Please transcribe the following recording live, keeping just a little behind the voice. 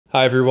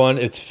Hi everyone,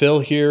 it's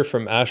Phil here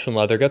from Ashland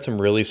Leather. Got some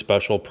really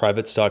special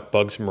private stock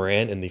Bugs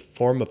Moran in the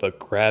form of a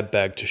grab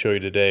bag to show you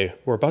today.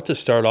 We're about to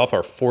start off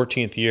our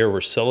 14th year.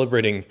 We're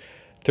celebrating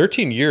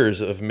 13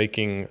 years of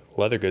making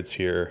leather goods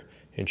here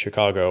in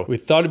Chicago. We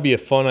thought it'd be a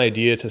fun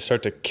idea to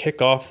start to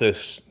kick off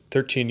this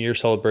 13-year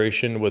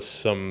celebration with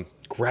some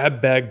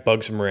grab bag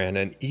Bugs Moran,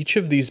 and each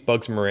of these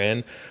Bugs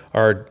Moran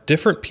are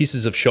different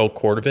pieces of shell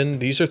Cordovan.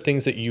 These are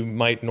things that you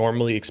might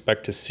normally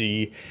expect to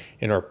see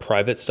in our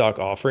private stock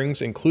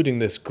offerings, including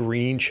this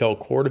green shell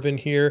Cordovan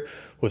here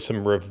with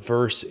some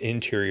reverse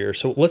interior.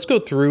 So let's go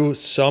through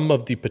some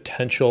of the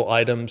potential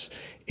items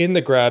in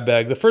the grab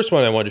bag. The first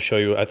one I wanted to show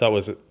you I thought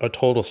was a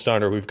total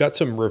stunner. We've got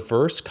some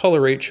reverse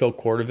color 8 shell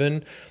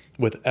Cordovan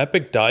with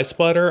epic dye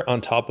splatter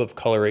on top of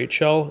color 8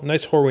 shell.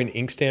 Nice Horween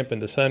ink stamp in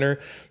the center.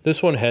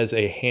 This one has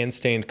a hand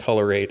stained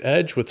color 8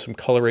 edge with some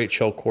color 8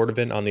 shell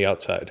Cordovan on the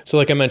outside. So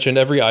like I mentioned,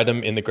 every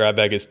item in the grab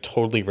bag is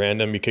totally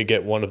random. You could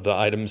get one of the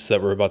items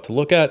that we're about to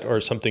look at or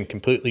something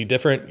completely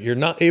different. You're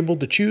not able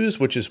to choose,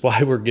 which is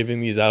why we're giving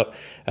these out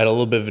at a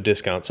little bit of a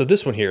discount. So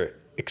this one here,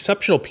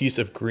 exceptional piece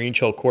of green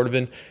shell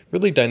Cordovan,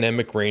 really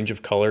dynamic range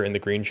of color in the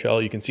green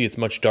shell. You can see it's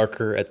much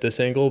darker at this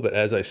angle, but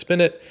as I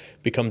spin it,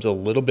 it becomes a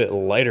little bit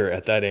lighter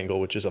at that angle,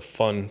 which is a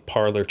fun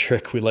parlor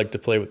trick we like to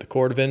play with the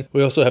Cordovan.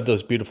 We also have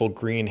those beautiful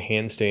green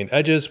hand-stained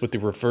edges with the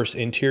reverse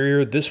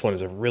interior. This one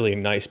is a really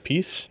nice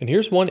piece. And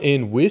here's one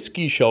in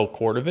whiskey shell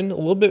Cordovan, a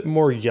little bit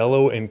more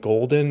yellow and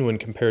golden when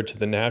compared to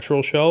the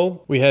natural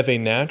shell. We have a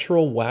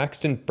natural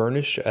waxed and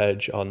burnished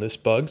edge on this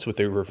Bugs with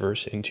a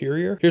reverse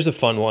interior. Here's a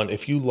fun one.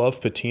 If you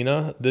love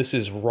patina, this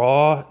is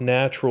raw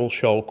natural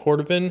shell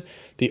Cordovan,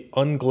 the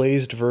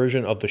unglazed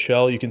version of the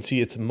shell. You can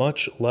see it's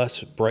much less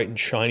bright and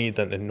shiny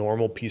than a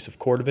normal piece of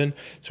Cordovan.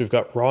 So we've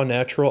got raw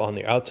natural on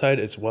the outside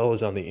as well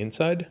as on the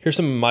inside. Here's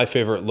some of my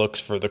favorite looks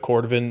for the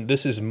Cordovan.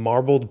 This is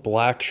marbled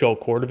black shell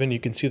Cordovan. You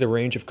can see the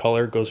range of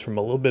color goes from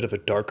a little bit of a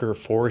darker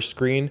forest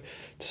green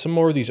to some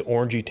more of these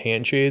orangey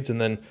tan shades, and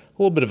then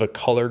a little bit of a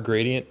color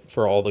gradient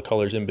for all the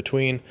colors in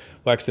between.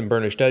 Waxed and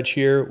burnished edge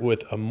here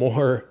with a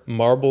more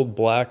marbled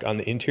black on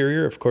the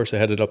interior. Of course, I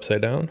had it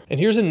upside down. And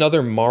here's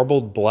another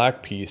marbled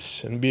black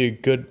piece, and it'd be a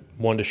good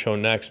one to show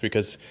next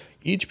because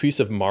each piece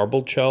of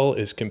marbled shell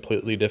is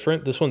completely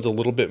different. This one's a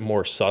little bit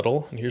more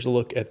subtle. And here's a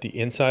look at the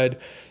inside.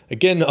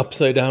 Again,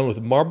 upside down with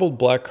marbled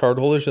black card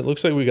holders. It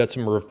looks like we got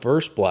some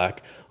reverse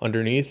black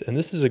underneath. And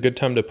this is a good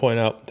time to point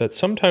out that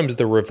sometimes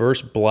the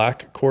reverse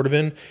black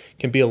Cordovan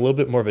can be a little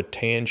bit more of a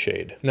tan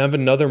shade. And I have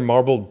another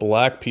marbled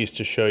black piece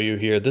to show you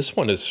here. This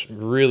one is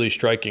really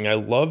striking. I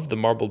love the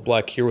marbled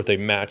black here with a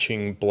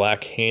matching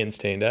black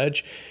hand-stained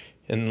edge.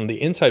 And on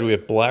the inside, we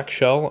have black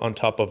shell on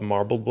top of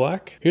marbled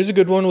black. Here's a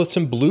good one with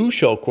some blue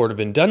shell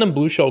Cordovan. Denim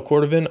blue shell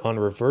Cordovan on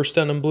reverse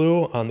denim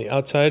blue. On the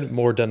outside,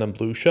 more denim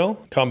blue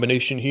shell.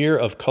 Combination here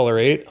of color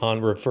 8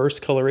 on reverse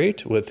color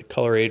 8 with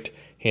color 8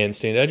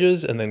 hand-stained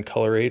edges, and then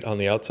color 8 on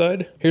the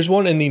outside. Here's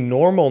one in the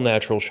normal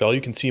natural shell.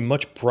 You can see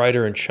much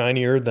brighter and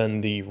shinier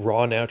than the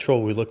raw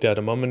natural we looked at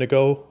a moment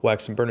ago.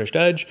 Waxed and burnished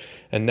edge,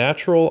 and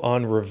natural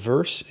on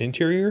reverse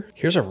interior.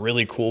 Here's a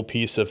really cool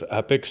piece of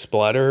epic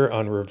splatter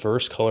on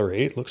reverse color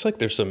 8. Looks like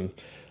there's some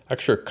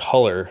extra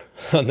color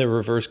on the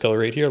reverse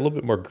color 8 here, a little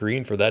bit more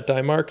green for that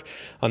dye mark.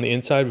 On the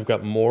inside, we've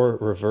got more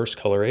reverse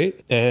color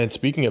 8. And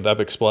speaking of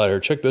epic splatter,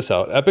 check this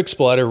out. Epic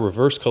splatter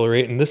reverse color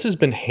 8, and this has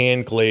been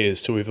hand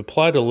glazed. So we've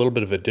applied a little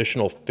bit of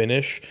additional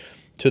finish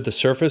to the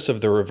surface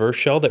of the reverse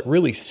shell that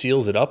really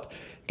seals it up,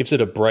 gives it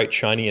a bright,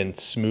 shiny, and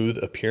smooth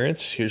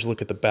appearance. Here's a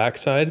look at the back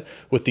side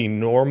with the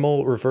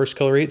normal reverse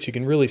color 8, so you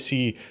can really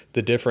see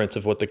the difference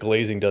of what the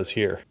glazing does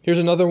here. Here's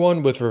another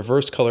one with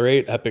reverse color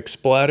 8, epic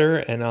splatter,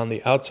 and on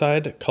the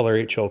outside, color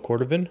 8 shell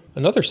Cordovan.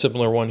 Another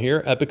similar one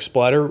here, epic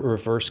splatter,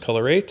 reverse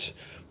color 8,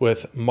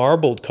 with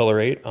marbled color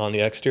 8 on the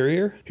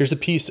exterior. Here's a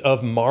piece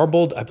of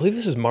marbled, I believe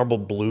this is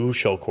marbled blue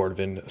shell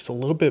Cordovan. It's a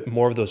little bit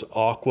more of those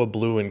aqua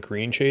blue and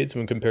green shades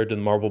when compared to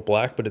the marbled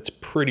black, but it's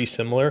pretty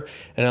similar.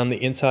 And on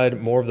the inside,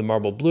 more of the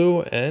marbled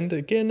blue, and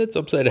again, it's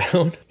upside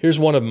down. Here's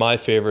one of my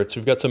favorites.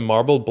 We've got some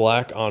marbled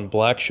black on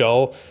black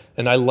shell,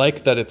 and I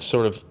like that it's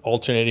sort of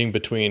alternating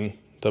between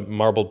the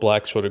marbled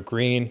black sort of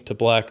green to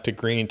black to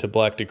green to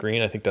black to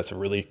green. I think that's a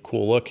really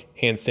cool look.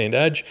 Hand stained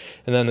edge.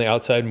 And then the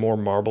outside, more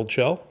marbled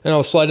shell. And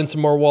I'll slide in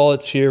some more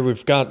wallets here.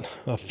 We've got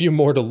a few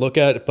more to look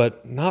at,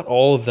 but not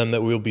all of them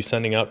that we'll be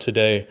sending out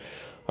today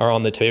are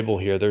on the table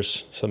here.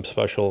 There's some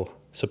special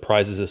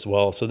surprises as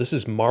well. So this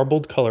is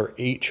marbled color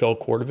 8 shell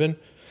Cordovan.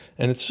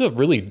 And it's a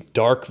really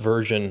dark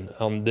version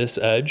on this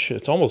edge.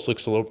 It almost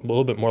looks a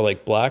little bit more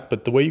like black,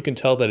 but the way you can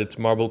tell that it's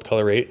marbled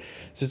color 8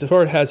 is that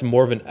it has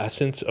more of an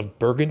essence of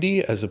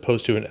burgundy as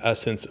opposed to an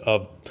essence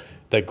of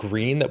the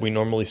green that we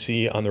normally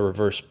see on the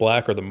reverse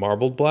black or the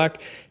marbled black.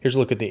 Here's a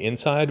look at the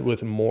inside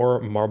with more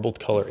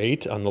marbled color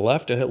 8 on the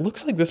left, and it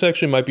looks like this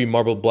actually might be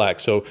marbled black.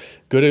 So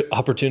good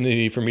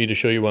opportunity for me to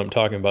show you what I'm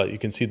talking about. You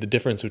can see the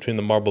difference between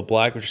the marbled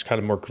black, which is kind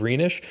of more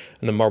greenish,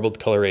 and the marbled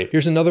color 8.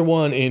 Here's another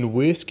one in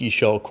whiskey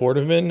shell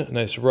Cordovan,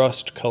 nice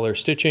rust color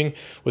stitching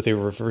with a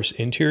reverse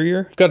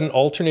interior. I've got an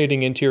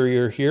alternating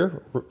interior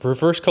here,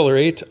 reverse color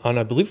 8 on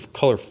I believe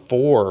color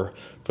 4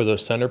 for for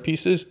those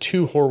centerpieces,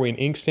 2 Horween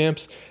ink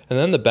stamps, and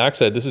then the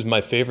backside, this is my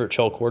favorite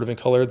shell Cordovan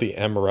color, the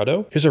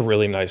Amaretto. Here's a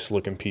really nice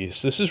looking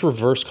piece. This is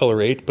reverse color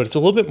 8, but it's a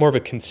little bit more of a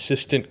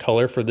consistent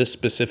color for this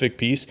specific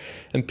piece.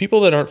 And people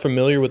that aren't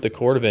familiar with the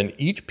Cordovan,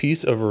 each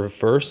piece of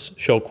reverse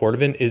shell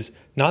Cordovan is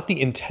not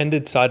the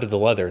intended side of the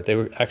leather. They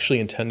were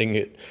actually intending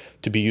it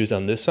to be used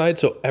on this side.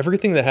 So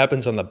everything that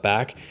happens on the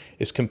back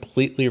is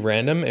completely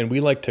random, and we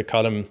like to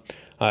cut them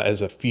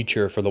as a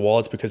feature for the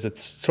wallets because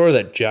it's sort of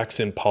that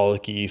Jackson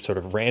Pollock-y sort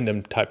of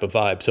random type of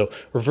vibe. So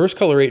reverse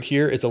color 8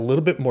 here is a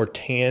little bit more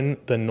tan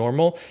than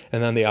normal.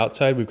 And on the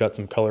outside, we've got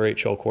some color 8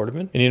 shell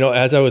Cordovan. And you know,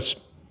 as I was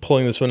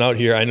pulling this one out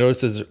here, I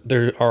noticed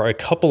there are a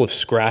couple of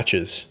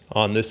scratches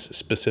on this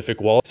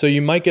specific wallet. So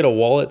you might get a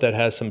wallet that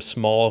has some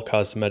small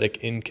cosmetic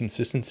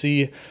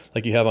inconsistency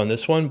like you have on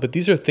this one, but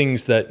these are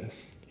things that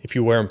if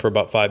you wear them for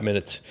about 5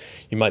 minutes,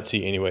 you might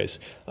see anyways.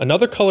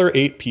 Another color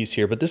 8 piece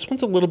here, but this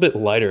one's a little bit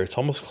lighter. It's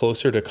almost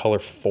closer to color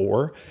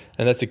 4.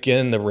 And that's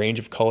again, the range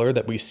of color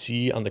that we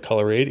see on the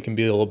color 8. It can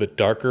be a little bit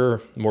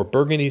darker, more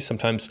burgundy,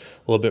 sometimes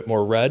a little bit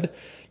more red.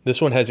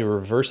 This one has a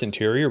reverse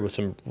interior with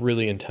some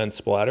really intense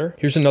splatter.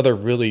 Here's another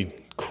really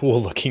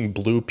cool looking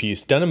blue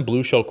piece. Denim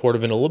blue shell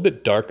Cordovan, a little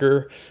bit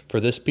darker for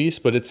this piece,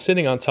 but it's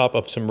sitting on top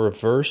of some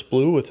reverse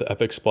blue with the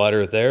epic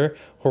splatter there.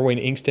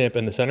 Horween ink stamp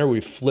in the center. We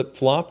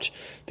flip-flopped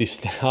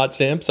these hot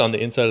stamps on the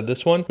inside of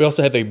this one. We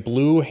also have a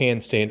blue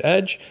hand-stained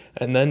edge,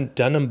 and then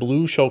denim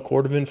blue shell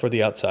Cordovan for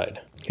the outside.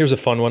 Here's a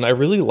fun one. I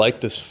really like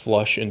this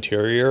flush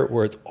interior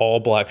where it's all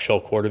black shell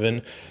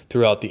Cordovan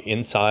throughout the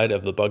inside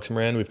of the Bugs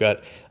Moran. We've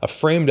got a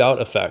framed out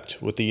effect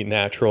with the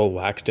natural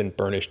waxed and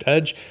burnished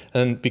edge.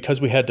 And because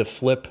we had to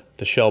flip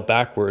the shell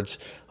backwards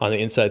on the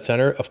inside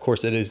center, of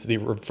course it is the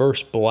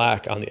reverse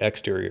black on the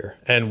exterior.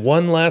 And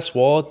one last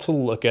wallet to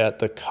look at,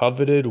 the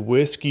coveted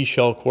whiskey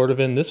shell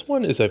Cordovan. This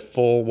one is a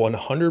full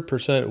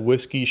 100%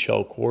 whiskey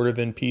shell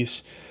Cordovan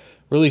piece.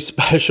 Really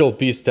special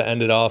piece to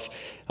end it off.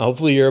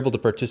 Hopefully you're able to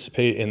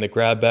participate in the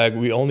grab bag.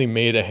 We only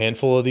made a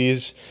handful of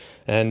these,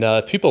 and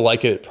if people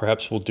like it,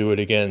 perhaps we'll do it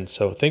again.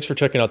 So thanks for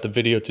checking out the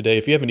video today.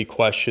 If you have any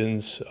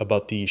questions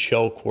about the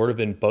shell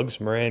Cordovan Bugs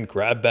Moran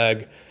grab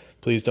bag,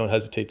 please don't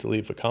hesitate to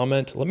leave a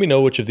comment. Let me know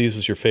which of these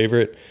was your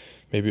favorite.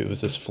 Maybe it was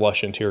this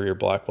flush interior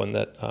black one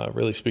that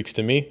really speaks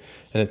to me.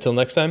 And until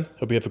next time,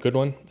 hope you have a good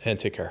one and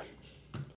take care.